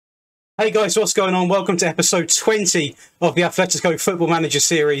Hey guys, what's going on? Welcome to episode 20 of the Atlético Football Manager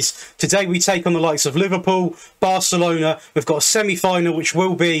series. Today we take on the likes of Liverpool, Barcelona. We've got a semi-final which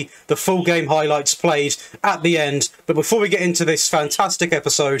will be the full game highlights played at the end. But before we get into this fantastic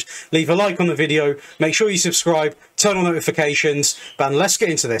episode, leave a like on the video, make sure you subscribe, turn on notifications, and let's get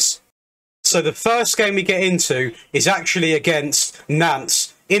into this. So the first game we get into is actually against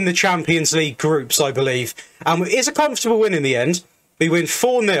Nantes in the Champions League groups, I believe. And it is a comfortable win in the end. We win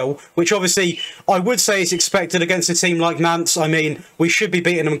 4-0, which obviously I would say is expected against a team like Nantes. I mean, we should be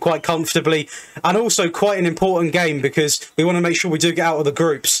beating them quite comfortably. And also quite an important game because we want to make sure we do get out of the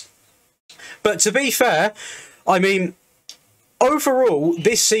groups. But to be fair, I mean, overall,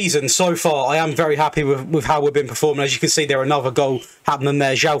 this season so far, I am very happy with how we've been performing. As you can see, there another goal happening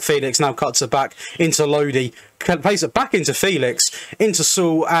there. João Felix now cuts it back into Lodi, plays it back into Felix, into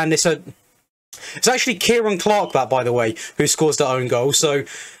Saul, and it's actually Kieran Clark, that, by the way, who scores that own goal. So,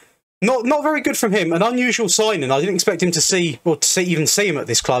 not very good from him. An unusual signing. I didn't expect him to even see him at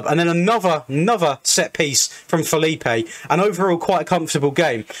this club. And then another set piece from Felipe. And overall, quite a comfortable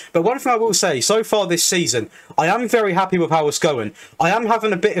game. But one thing I will say, so far this season, I am very happy with how it's going. I am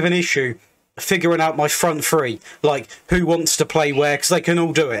having a bit of an issue figuring out my front three, like who wants to play where, because they can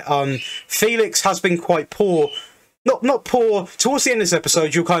all do it. Felix has been quite poor. Not poor. Towards the end of this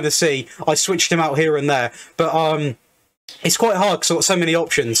episode, you'll kind of see I switched him out here and there. But it's quite hard because I've got so many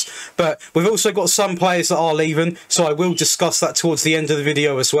options. But we've also got some players that are leaving, so I will discuss that towards the end of the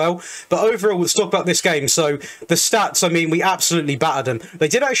video as well. But overall, let's talk about this game. So the stats, I mean, we absolutely battered them. They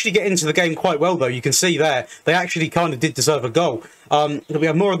did actually get into the game quite well, though. You can see there, they actually kind of did deserve a goal. We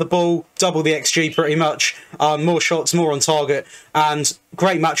have more of the ball, double the XG pretty much, more shots, more on target, and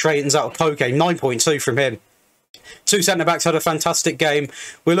great match ratings out of Koke, 9.2 from him. Two centre-backs had a fantastic game.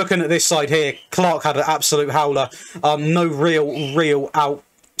 We're looking at this side here. Clark had an absolute howler. No real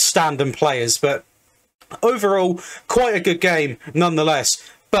outstanding players. But overall, quite a good game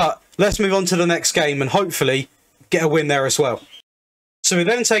nonetheless. But let's move on to the next game and hopefully get a win there as well. So we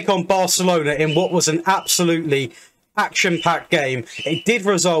then take on Barcelona in what was an absolutely action-packed game. It did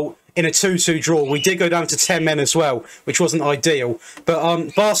result in a 2-2 draw. We did go down to 10 men as well, which wasn't ideal.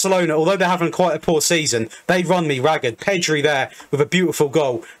 But Barcelona, although they're having quite a poor season, they run me ragged. Pedri there with a beautiful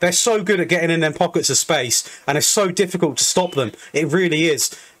goal. They're so good at getting in them pockets of space, and it's so difficult to stop them. It really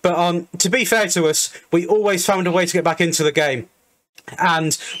is. But to be fair to us, we always found a way to get back into the game.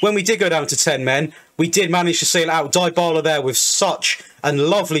 And when we did go down to 10 men, we did manage to seal it out. Dybala there with such a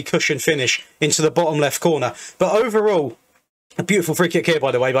lovely cushion finish into the bottom left corner. But overall, a beautiful free kick here, by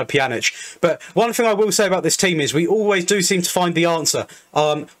the way, by Pjanic. But one thing I will say about this team is we always do seem to find the answer.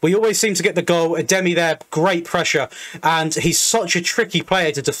 We always seem to get the goal. Ademi there, great pressure. And he's such a tricky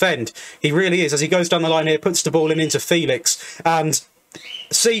player to defend. He really is. As he goes down the line here, puts the ball into Felix. And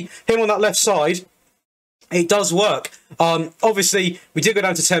see him on that left side. It does work. Obviously, we did go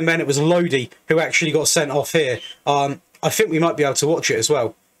down to 10 men. It was Lodi who actually got sent off here. I think we might be able to watch it as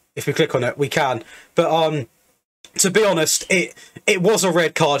well. If we click on it, we can. But to be honest, it was a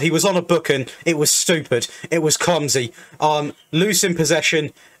red card. He was on a booking. It was stupid. It was clumsy. Loose in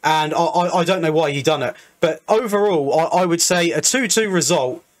possession, and I don't know why he done it. But overall, I would say a 2-2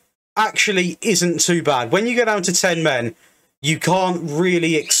 result actually isn't too bad. When you go down to 10 men, you can't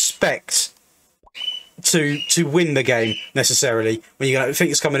really expect to win the game necessarily. When you think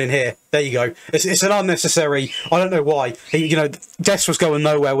it's coming in here, there you go. It's an unnecessary. I don't know why. Dest was going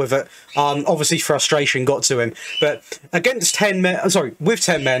nowhere with it. Obviously frustration got to him. But against 10 men, with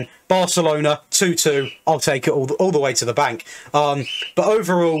 10 men, Barcelona 2-2. I'll take it all the way to the bank. But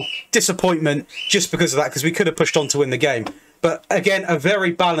overall, disappointment just because of that, because we could have pushed on to win the game. But again, a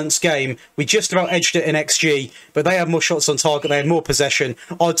very balanced game. We just about edged it in XG, but they had more shots on target. They had more possession.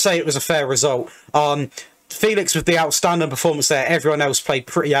 I'd say it was a fair result. Felix with the outstanding performance there. Everyone else played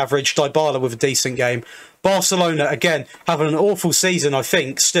pretty average. Dybala with a decent game. Barcelona, again, having an awful season, I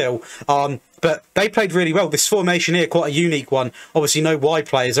think, still. But they played really well. This formation here, quite a unique one. Obviously, no wide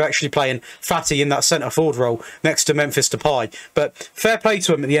players. They're actually playing Fatty in that centre-forward role next to Memphis Depay. But fair play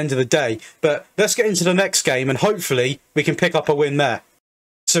to him at the end of the day. But let's get into the next game, and hopefully we can pick up a win there.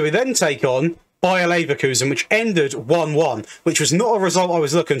 So we then take on Bayer Leverkusen, which ended 1-1, which was not a result I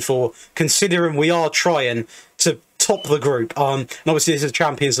was looking for, considering we are trying to top the group. And obviously this is a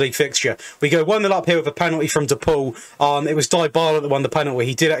Champions League fixture. We go 1-0 up here with a penalty from De Paul. It was Dybala that won the penalty.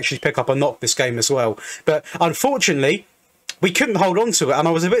 He did actually pick up a knock this game as well. But unfortunately, we couldn't hold on to it. And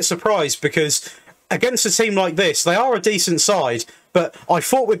I was a bit surprised because against a team like this, they are a decent side, but I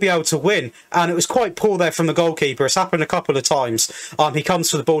thought we'd be able to win, and it was quite poor there from the goalkeeper. It's happened a couple of times. He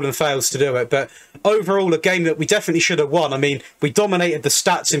comes for the ball and fails to do it, but overall a game that we definitely should have won. I mean, we dominated the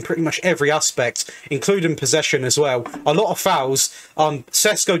stats in pretty much every aspect, including possession as well. A lot of fouls.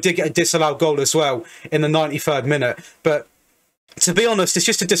 Sesko did get a disallowed goal as well in the 93rd minute, but to be honest, it's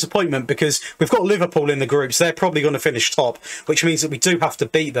just a disappointment because we've got Liverpool in the groups. They're probably going to finish top, which means that we do have to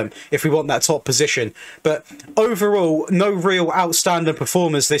beat them if we want that top position. But overall, no real outstanding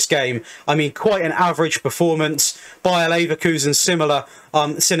performers this game. I mean, quite an average performance. Bayer Leverkusen, similar.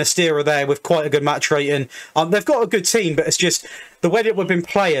 Sinistera there with quite a good match rating. They've got a good team, but it's just the way that we've been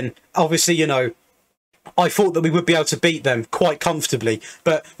playing, obviously, you know, I thought that we would be able to beat them quite comfortably.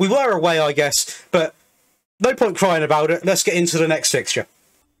 But we were away, I guess. But no point crying about it. Let's get into the next fixture.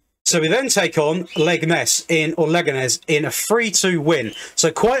 So we then take on Leganés in a 3-2 win.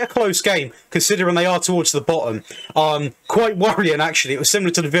 So quite a close game considering they are towards the bottom. Quite worrying actually. It was similar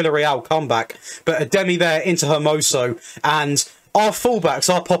to the Villarreal comeback, but a demi there into Hermoso, and our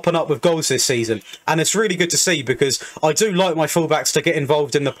fullbacks are popping up with goals this season, and it's really good to see because I do like my fullbacks to get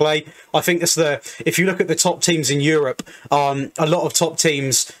involved in the play. I think it's if you look at the top teams in Europe, a lot of top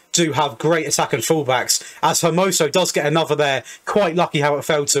teams do have great attacking fullbacks, as Hermoso does get another there. Quite lucky how it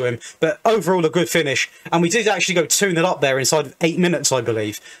fell to him, but overall a good finish, and we did actually go 2-0 up there inside of 8 minutes, I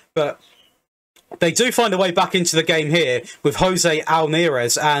believe. But they do find a way back into the game here with Jose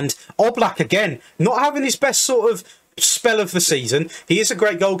Almirez, and Oblak again not having his best sort of spell of the season. He is a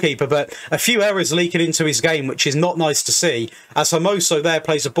great goalkeeper, but a few errors leaking into his game, which is not nice to see, as Hermoso there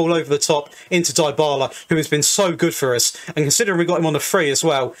plays a ball over the top into Dybala, who has been so good for us, and considering we got him on the free as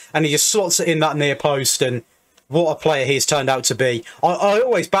well, and he just slots it in that near post, and what a player he's turned out to be. I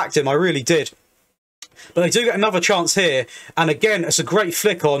always backed him, I really did. But they do get another chance here, and again, it's a great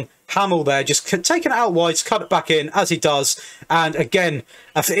flick on Hamel there, just taking it out wide, cut it back in, as he does. And again,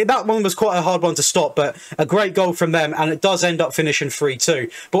 that one was quite a hard one to stop, but a great goal from them, and it does end up finishing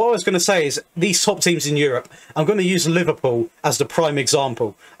 3-2. But what I was going to say is, these top teams in Europe, I'm going to use Liverpool as the prime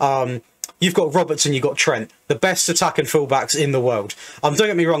example. You've got Robertson, you've got Trent, the best attacking fullbacks in the world. Don't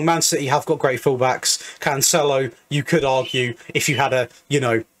get me wrong, Man City have got great fullbacks. Cancelo, you could argue, if you had a, you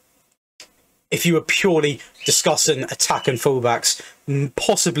know, if you were purely discussing attack and fullbacks,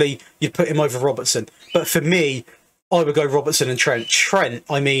 possibly you'd put him over Robertson. But for me, I would go Robertson and Trent. Trent,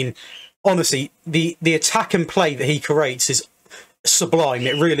 I mean, honestly, the attack and play that he creates is sublime.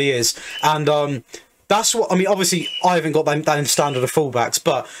 It really is. And that's what, I mean, obviously, I haven't got that standard of fullbacks,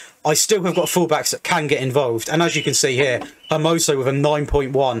 but I still have got fullbacks that can get involved. And as you can see here, Hermoso with a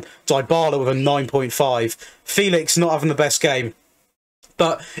 9.1, Dybala with a 9.5, Felix not having the best game.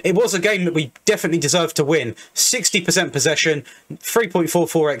 But it was a game that we definitely deserved to win. 60% possession, 3.44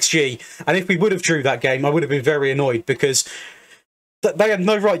 XG. And if we would have drew that game, I would have been very annoyed because they had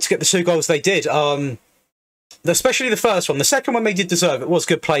no right to get the 2 goals they did. Especially the first one. The second one they did deserve. It was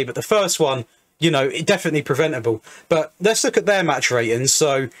good play. But the first one, you know, definitely preventable. But let's look at their match ratings.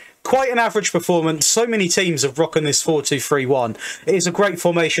 So quite an average performance. So many teams have rocking this 4-2-3-1. It is a great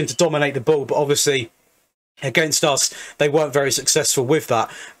formation to dominate the ball. But obviously, against us, they weren't very successful with that.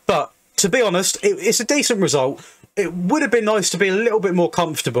 But to be honest, it's a decent result. It would have been nice to be a little bit more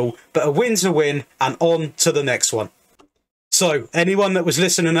comfortable, but a win's a win, and on to the next one. So, anyone that was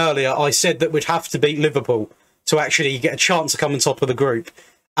listening earlier, I said that we'd have to beat Liverpool to actually get a chance to come on top of the group.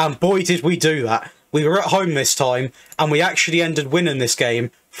 And boy, did we do that. We were at home this time, and we actually ended winning this game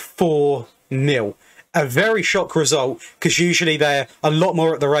 4-0. A very shock result, because usually they're a lot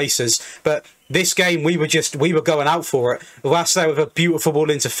more at the races. But this game, we were going out for it. Last there with a beautiful ball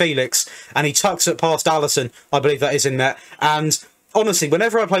into Felix, and he tucks it past Alisson. I believe that is in there. And honestly,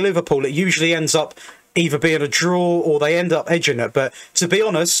 whenever I play Liverpool, it usually ends up either being a draw or they end up edging it. But to be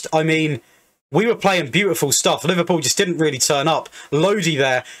honest, I mean, we were playing beautiful stuff. Liverpool just didn't really turn up. Lodi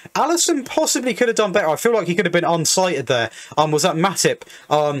there. Alisson possibly could have done better. I feel like he could have been unsighted there. Was that Matip?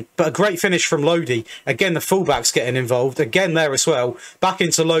 But a great finish from Lodi. Again, the fullbacks getting involved. Again there as well. Back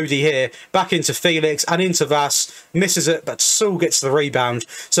into Lodi here. Back into Felix and into Vass. Misses it, but Saul gets the rebound.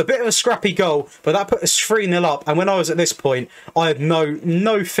 So a bit of a scrappy goal, but that put us 3-0 up. And when I was at this point, I had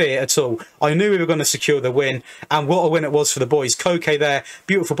no fear at all. I knew we were going to secure the win. And what a win it was for the boys. Koke there.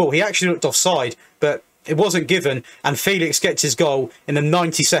 Beautiful ball. He actually looked offside, but it wasn't given, and Felix gets his goal in the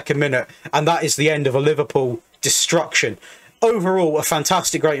 92nd minute, and that is the end of a Liverpool destruction. Overall, a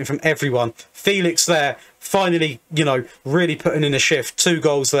fantastic rating from everyone. Felix there, finally, you know, really putting in a shift. 2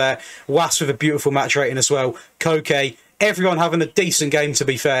 goals there. Was with a beautiful match rating as well. Koke, everyone having a decent game, to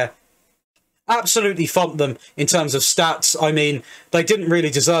be fair. Absolutely thumped them in terms of stats. I mean, they didn't really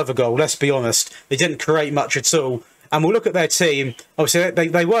deserve a goal, let's be honest. They didn't create much at all. And we'll look at their team. Obviously,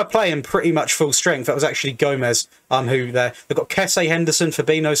 they were playing pretty much full strength. That was actually Gomez, who they've got Kessie, Henderson,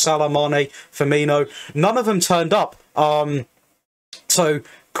 Fabinho, Salah, Mane, Firmino. None of them turned up. So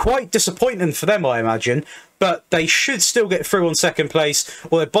quite disappointing for them, I imagine. But they should still get through on second place.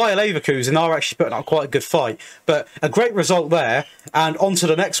 Well, Bayer Leverkusen are actually putting up quite a good fight. But a great result there. And on to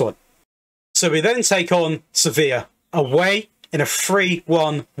the next one. So we then take on Sevilla away in a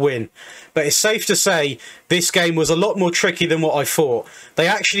 3-1 win. But it's safe to say this game was a lot more tricky than what I thought. They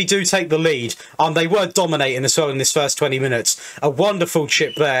actually do take the lead. They were dominating as well in this first 20 minutes. A wonderful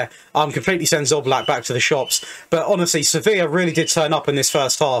chip there. Completely sends OBLAK back to the shops. But honestly, Sevilla really did turn up in this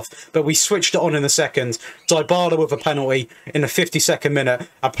first half. But we switched it on in the second. Dybala with a penalty in the 52nd minute.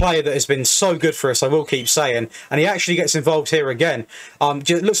 A player that has been so good for us, I will keep saying. And he actually gets involved here again.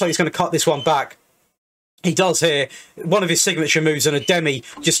 It looks like he's going to cut this one back. He does here, one of his signature moves, and a demi,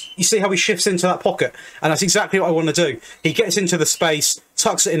 just, you see how he shifts into that pocket? And that's exactly what I want to do. He gets into the space,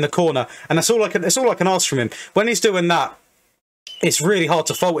 tucks it in the corner, and that's all I can ask from him. When he's doing that, it's really hard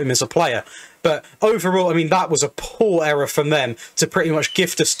to fault him as a player. But overall, I mean, that was a poor error from them to pretty much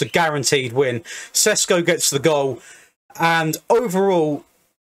gift us the guaranteed win. Sesko gets the goal, and overall,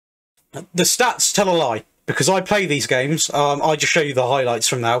 the stats tell a lie. Because I play these games, I just show you the highlights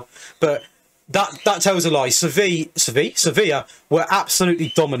from now, but that tells a lie. Sevilla were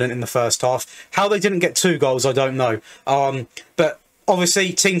absolutely dominant in the first half. How they didn't get 2 goals, I don't know. But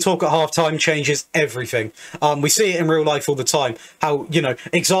obviously, team talk at half-time changes everything. We see it in real life all the time. How, you know,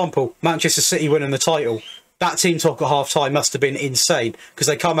 example, Manchester City winning the title. That team talk at half-time must have been insane. Because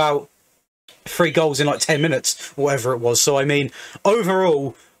they come out 3 goals in like 10 minutes, whatever it was. So, I mean,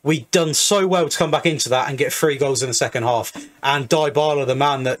 overall, we'd done so well to come back into that and get 3 goals in the second half. And Dybala, the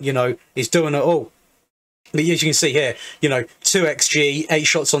man that, you know, is doing it all. But as you can see here, you know, 2 XG, 8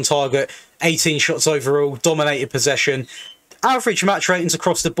 shots on target, 18 shots overall, dominated possession. Average match ratings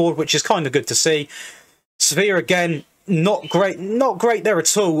across the board, which is kind of good to see. Sevilla, again, not great there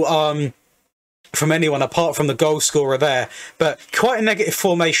at all from anyone apart from the goal scorer there. But quite a negative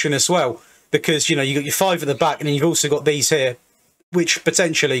formation as well. Because, you know, you've got your 5 at the back and then you've also got these here, which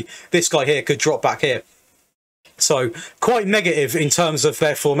potentially this guy here could drop back here. So quite negative in terms of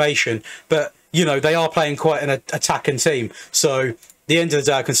their formation, but you know, they are playing quite an attacking team. So at the end of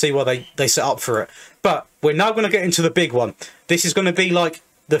the day, I can see why they set up for it. But we're now going to get into the big one. This is going to be like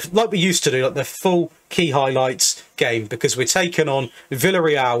we used to do, like the full key highlights game, because we're taking on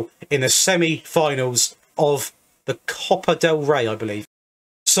Villarreal in the semi-finals of the Copa del Rey, I believe.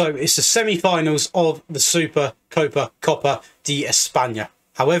 So it's the semi-finals of the Super Copa de España.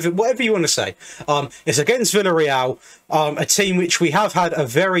 However, whatever you want to say. It's against Villarreal, a team which we have had a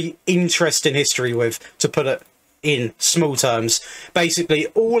very interesting history with, to put it in small terms. Basically,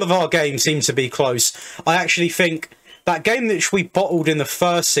 all of our games seem to be close. I actually think that game which we bottled in the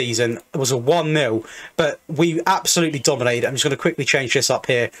first season was a 1-0, but we absolutely dominated. I'm just going to quickly change this up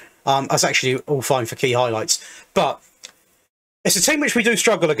here. That's actually all fine for key highlights. But it's a team which we do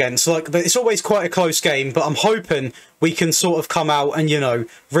struggle against. Like, it's always quite a close game, but I'm hoping we can sort of come out and, you know,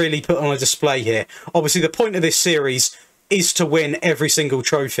 really put on a display here. Obviously, the point of this series is to win every single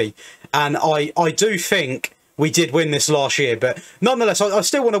trophy. And I do think we did win this last year, but nonetheless, I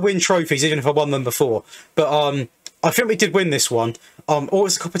still want to win trophies, even if I won them before. But I think we did win this one. Or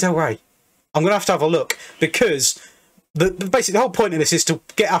was it Copa del Rey? I'm going to have a look, because basically the whole point of this is to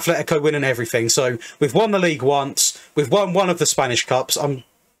get Atletico winning everything. So we've won the league once, we've won one of the Spanish Cups,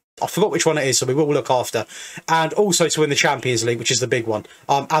 I forgot which one it is, so we will look after, and also to win the Champions League, which is the big one.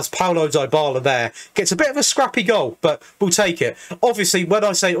 As Paulo Dybala there gets a bit of a scrappy goal, but we'll take it. Obviously, when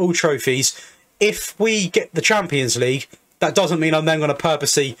I say all trophies, if we get the Champions League, that doesn't mean I'm then going to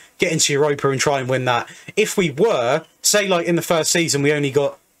purposely get into Europa and try and win that. If we were, say like in the first season we only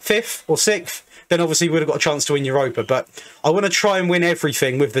got 5th or 6th, then obviously we would have got a chance to win Europa. But I want to try and win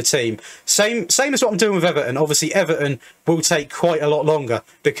everything with the team. Same as what I'm doing with Everton. Obviously, Everton will take quite a lot longer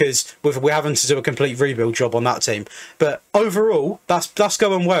because we're having to do a complete rebuild job on that team. But overall, that's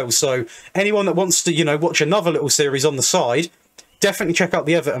going well. So anyone that wants to, you know, watch another little series on the side, definitely check out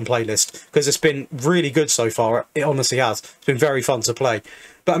the Everton playlist, because it's been really good so far. It honestly has. It's been very fun to play.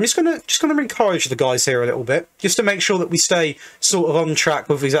 But I'm just gonna encourage the guys here a little bit, just to make sure that we stay sort of on track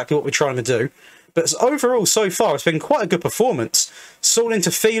with exactly what we're trying to do. But overall, so far, it's been quite a good performance. Sold into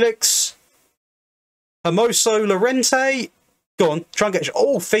Felix. Hermoso Llorente. Go on, try and get...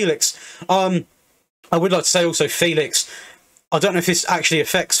 Oh, Felix. I would like to say also Felix. I don't know if this actually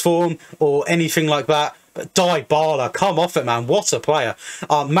affects form or anything like that. But Dybala, come off it, man. What a player.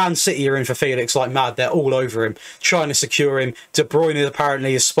 Man City are in for Felix like mad. They're all over him, trying to secure him. De Bruyne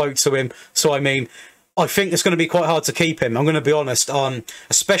apparently has spoke to him. So, I mean, I think it's going to be quite hard to keep him. I'm going to be honest,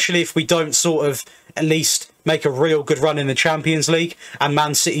 especially if we don't sort of at least make a real good run in the Champions League, and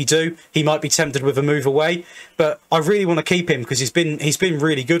Man City do. He might be tempted with a move away, but I really want to keep him because he's been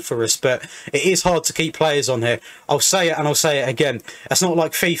really good for us. But it is hard to keep players on here. I'll say it and I'll say it again. It's not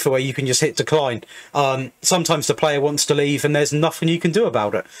like FIFA where you can just hit decline. Sometimes the player wants to leave and there's nothing you can do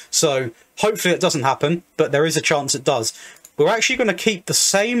about it. So hopefully it doesn't happen, but there is a chance it does. We're actually going to keep the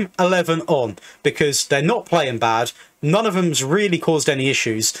same 11 on because they're not playing bad. None of them's really caused any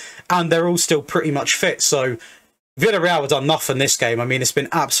issues, and they're all still pretty much fit. So Villarreal have done nothing this game. I mean, it's been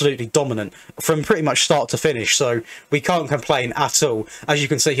absolutely dominant from pretty much start to finish, so we can't complain at all. As you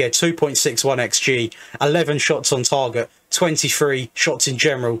can see here, 2.61 XG, 11 shots on target, 23 shots in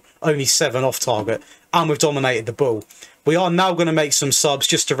general, only 7 off target, and we've dominated the ball. We are now going to make some subs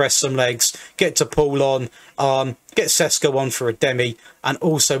just to rest some legs, get to Paul on, get Sesko on for a demi, and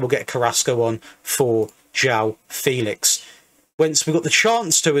also we'll get Carrasco on for João Felix. Once we've got the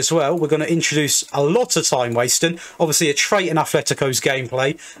chance to as well, we're going to introduce a lot of time wasting. Obviously a trait in Atletico's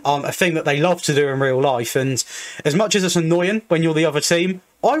gameplay, a thing that they love to do in real life. And as much as it's annoying when you're the other team,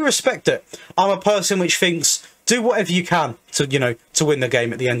 I respect it. I'm a person which thinks, do whatever you can to, to win the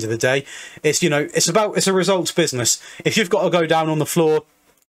game at the end of the day. It's, it's a results business. If you've got to go down on the floor,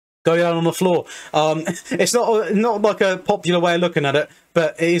 go down on the floor. It's not like a popular way of looking at it,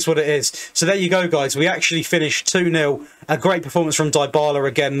 but it is what it is. So there you go, guys. We actually finished 2-0. A great performance from Dybala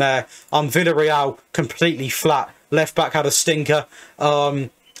again there. Villarreal completely flat. Left back had a stinker.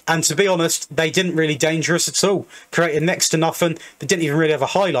 And to be honest, they didn't really danger us at all. Created next to nothing. They didn't even really have a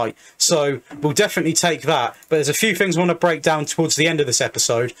highlight. So we'll definitely take that. But there's a few things I want to break down towards the end of this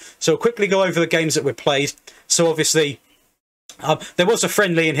episode. So I'll quickly go over the games that we've played. So obviously, there was a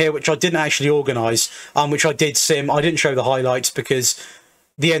friendly in here which I didn't actually organise, which I did sim. I didn't show the highlights because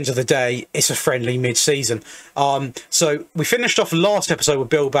the end of the day, it's a friendly mid-season. So we finished off last episode with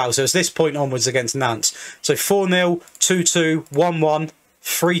Bilbao, so it's this point onwards against Nantes. So 4-0, 2-2, 1-1,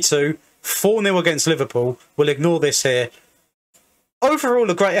 3-2, 4-0 against Liverpool. We'll ignore this here. Overall,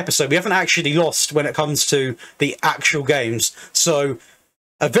 a great episode. We haven't actually lost when it comes to the actual games. So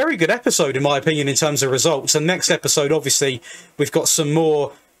a very good episode, in my opinion, in terms of results. And next episode, obviously, we've got some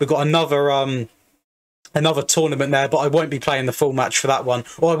more. We've got another tournament there, but I won't be playing the full match for that one.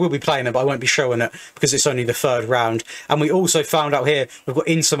 Or I will be playing it, but I won't be showing it because it's only the 3rd round. And we also found out here we've got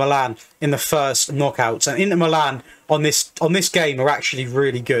Inter Milan in the first knockouts. And Inter Milan on this game are actually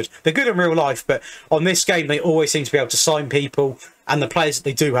really good. They're good in real life, but on this game they always seem to be able to sign people, and the players that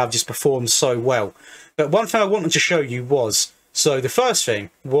they do have just perform so well. But one thing I wanted to show you was, so the first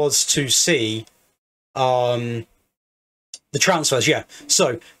thing was to see the transfers, yeah.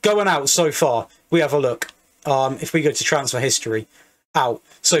 So going out so far, we have a look. If we go to transfer history, out.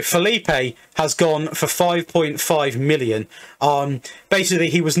 So Felipe has gone for 5.5 million. Basically,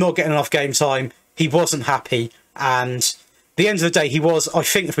 he was not getting enough game time. He wasn't happy. And at the end of the day, he was, I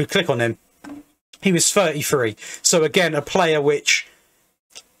think if we click on him, he was 33. So again, a player which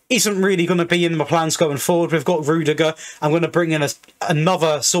isn't really going to be in my plans going forward. We've got Rudiger. I'm going to bring in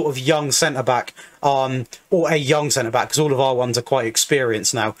another sort of young centre-back, or a young centre-back, because all of our ones are quite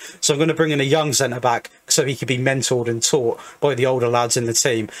experienced now. So I'm going to bring in a young centre-back so he could be mentored and taught by the older lads in the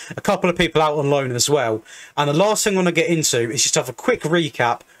team. A couple of people out on loan as well. And the last thing I want to get into is just have a quick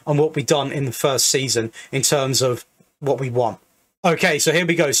recap on what we've done in the first season in terms of what we won. Okay, so here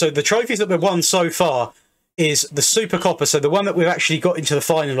we go. So the trophies that we've won so far is the Super Coppa, so the one that we've actually got into the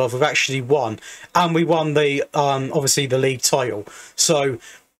final of, we've actually won, and we won the obviously the league title. So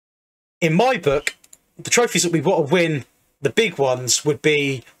in my book, the trophies that we've got to win, the big ones, would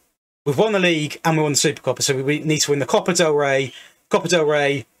be we've won the league and we won the Super Coppa, so we need to win the Copa del Rey,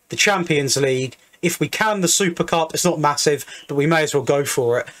 the Champions League. If we can, the Super Cup. It's not massive, but we may as well go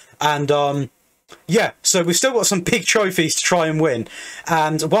for it. And yeah, so we've still got some big trophies to try and win.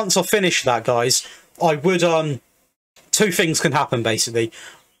 And once I finish that, guys, I would, two things can happen, basically.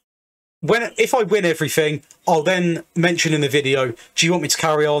 If I win everything, I'll then mention in the video, do you want me to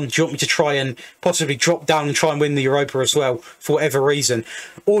carry on? Do you want me to try and possibly drop down and try and win the Europa as well, for whatever reason?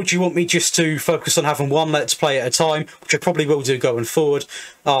 Or do you want me just to focus on having one Let's Play at a time, which I probably will do going forward?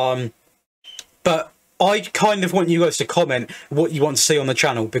 But I kind of want you guys to comment what you want to see on the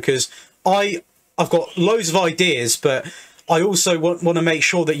channel, because I've got loads of ideas, but I also want to make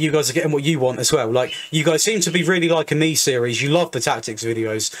sure that you guys are getting what you want as well. Like, you guys seem to be really liking these series. You love the tactics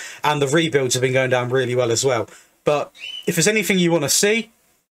videos, and the rebuilds have been going down really well as well. But if there's anything you want to see,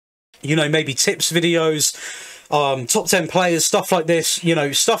 you know, maybe tips videos, top 10 players, stuff like this, you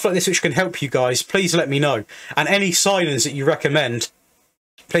know, stuff like this which can help you guys, please let me know. And any signings that you recommend,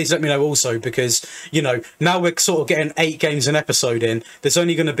 please let me know also, because, you know, now we're sort of getting 8 games an episode in. There's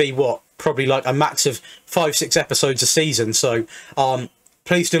only going to be, what, probably like a max of 5-6 episodes a season. So,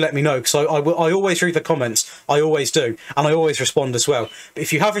 please do let me know, because I always read the comments. I always do. And I always respond as well. But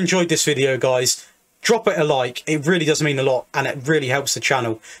if you have enjoyed this video, guys, drop it a like. It really does mean a lot, and it really helps the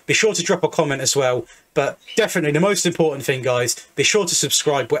channel. Be sure to drop a comment as well. But definitely the most important thing, guys, be sure to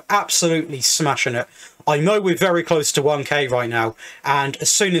subscribe. We're absolutely smashing it. I know we're very close to 1K right now, and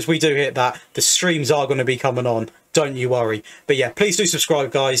as soon as we do hit that, the streams are going to be coming on. Don't you worry. But yeah, please do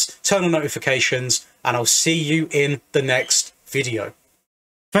subscribe, guys. Turn on notifications, and I'll see you in the next video.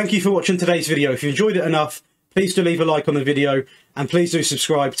 Thank you for watching today's video. If you enjoyed it enough, please do leave a like on the video, and please do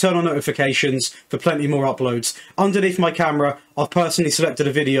subscribe. Turn on notifications for plenty more uploads. Underneath my camera, I've personally selected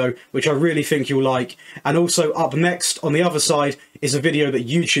a video which I really think you'll like. And also up next on the other side is a video that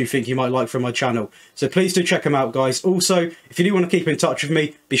YouTube think you might like from my channel. So please do check them out, guys. Also, if you do want to keep in touch with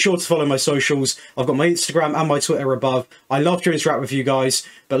me, be sure to follow my socials. I've got my Instagram and my Twitter above. I love to interact with you guys.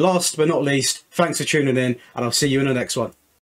 But last but not least, thanks for tuning in, and I'll see you in the next one.